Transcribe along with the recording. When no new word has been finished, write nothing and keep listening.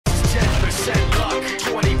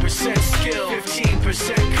90% skill,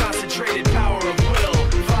 15% concentrated power of will,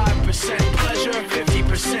 5% pleasure,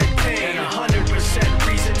 50% pain, and 100%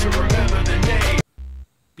 reason to remember the name.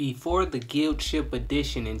 Before the Guild Ship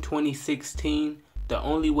Edition in 2016, the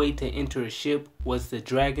only way to enter a ship was the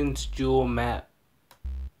Dragon's Jewel map.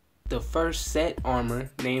 The first set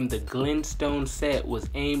armor, named the Glintstone set, was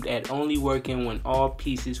aimed at only working when all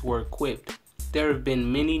pieces were equipped. There have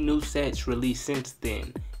been many new sets released since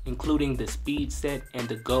then, including the Speed set and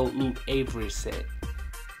the Gold Loot Avarice set.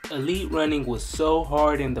 Elite running was so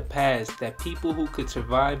hard in the past that people who could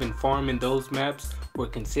survive and farm in those maps were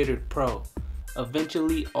considered pro.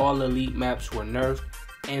 Eventually, all Elite maps were nerfed,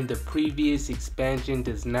 and the previous expansion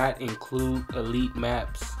does not include Elite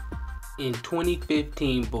maps. In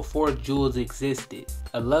 2015, before jewels existed,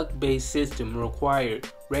 a luck-based system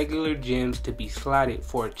required regular gems to be slotted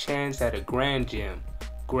for a chance at a grand gem.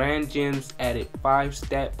 Grand gems added 5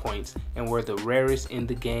 stat points and were the rarest in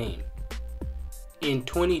the game. In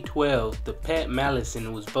 2012, the pet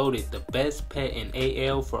Malison was voted the best pet in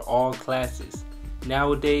AL for all classes.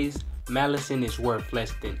 Nowadays, Malison is worth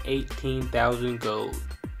less than 18,000 gold.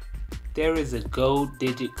 There is a gold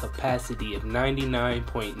digit capacity of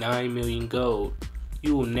 99.9 million gold.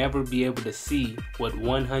 You will never be able to see what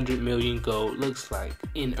 100 million gold looks like.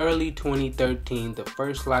 In early 2013, the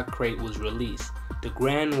first lock crate was released. The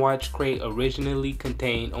Grand Watch crate originally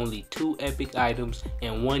contained only 2 epic items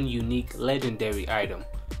and 1 unique legendary item.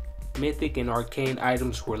 Mythic and Arcane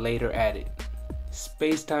items were later added.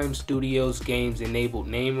 Spacetime Studios games enabled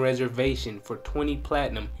name reservation for 20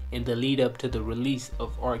 platinum in the lead up to the release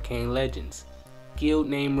of Arcane Legends. Guild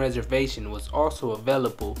name reservation was also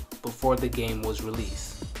available before the game was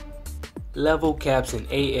released. Level caps in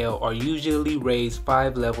AL are usually raised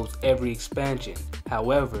 5 levels every expansion.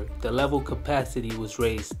 However, the level capacity was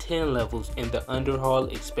raised 10 levels in the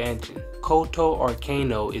Underhaul expansion. Koto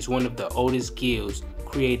Arcano is one of the oldest guilds,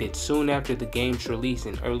 created soon after the game's release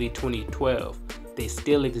in early 2012. They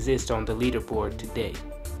still exist on the leaderboard today.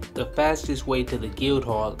 The fastest way to the guild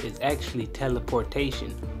hall is actually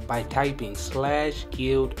teleportation by typing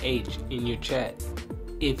 /guild-h in your chat.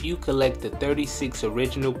 If you collect the 36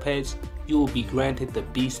 original pets, you will be granted the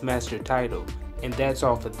Beastmaster title. And that's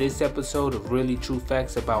all for this episode of Really True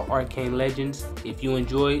Facts about Arcane Legends. If you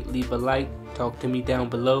enjoyed, leave a like, talk to me down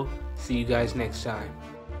below. See you guys next time.